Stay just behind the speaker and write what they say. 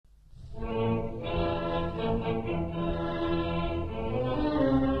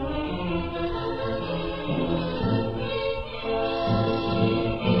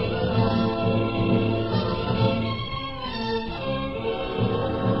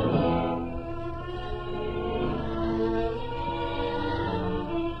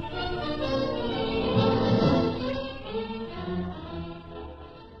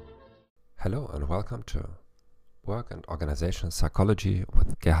Welcome to Work and Organizational Psychology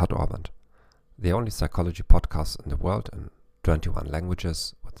with Gerhard Orband, the only psychology podcast in the world in 21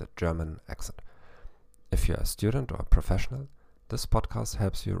 languages with a German accent. If you're a student or a professional, this podcast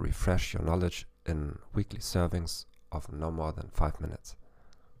helps you refresh your knowledge in weekly servings of no more than 5 minutes.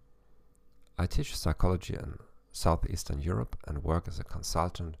 I teach psychology in Southeastern Europe and work as a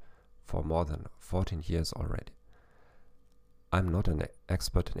consultant for more than 14 years already. I'm not an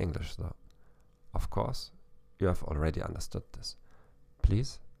expert in English though. Of course, you have already understood this.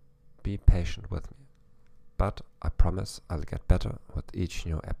 Please be patient with me, but I promise I'll get better with each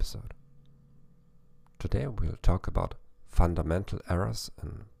new episode. Today we'll talk about fundamental errors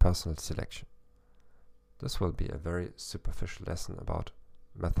in personal selection. This will be a very superficial lesson about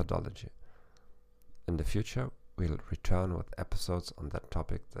methodology. In the future, we'll return with episodes on that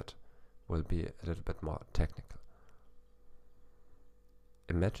topic that will be a little bit more technical.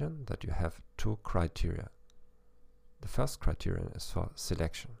 Imagine that you have two criteria. The first criterion is for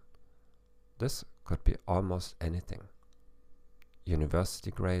selection. This could be almost anything.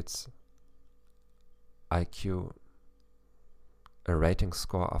 University grades, IQ, a rating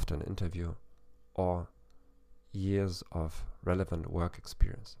score after an interview, or years of relevant work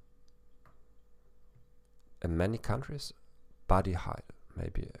experience. In many countries, body height may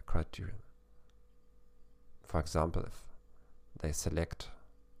be a criterion. For example, if they select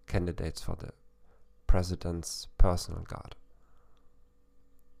candidates for the president's personal guard.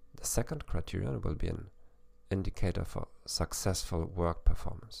 The second criterion will be an indicator for successful work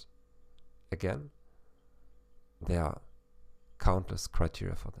performance. Again, there are countless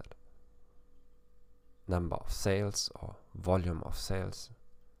criteria for that. Number of sales or volume of sales,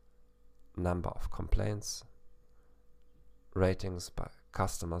 number of complaints, ratings by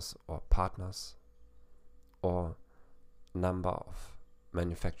customers or partners, or number of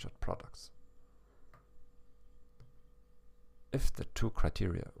manufactured products. If the two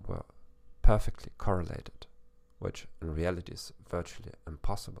criteria were perfectly correlated, which in reality is virtually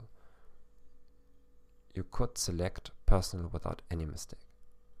impossible, you could select personnel without any mistake.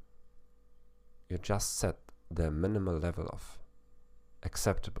 You just set the minimal level of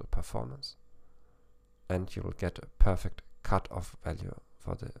acceptable performance, and you will get a perfect cut-off value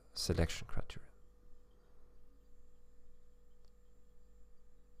for the selection criteria.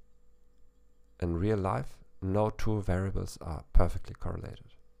 In real life, no two variables are perfectly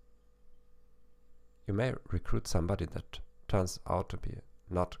correlated. You may recruit somebody that turns out to be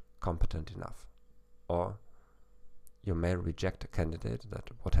not competent enough, or you may reject a candidate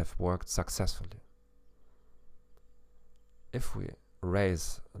that would have worked successfully. If we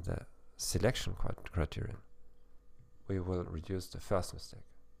raise the selection criterion, we will reduce the first mistake.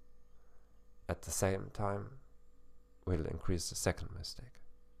 At the same time, we'll increase the second mistake.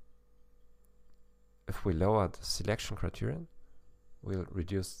 If we lower the selection criterion, we'll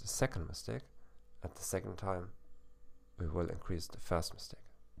reduce the second mistake. At the second time, we will increase the first mistake.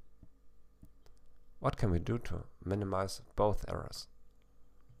 What can we do to minimize both errors?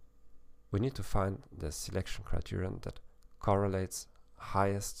 We need to find the selection criterion that correlates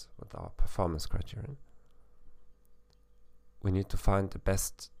highest with our performance criterion. We need to find the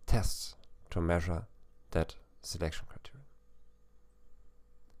best tests to measure that selection criterion.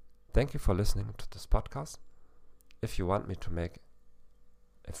 Thank you for listening to this podcast. If you want me to make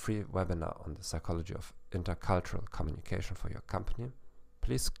a free webinar on the psychology of intercultural communication for your company,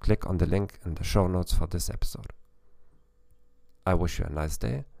 please click on the link in the show notes for this episode. I wish you a nice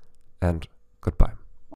day and goodbye.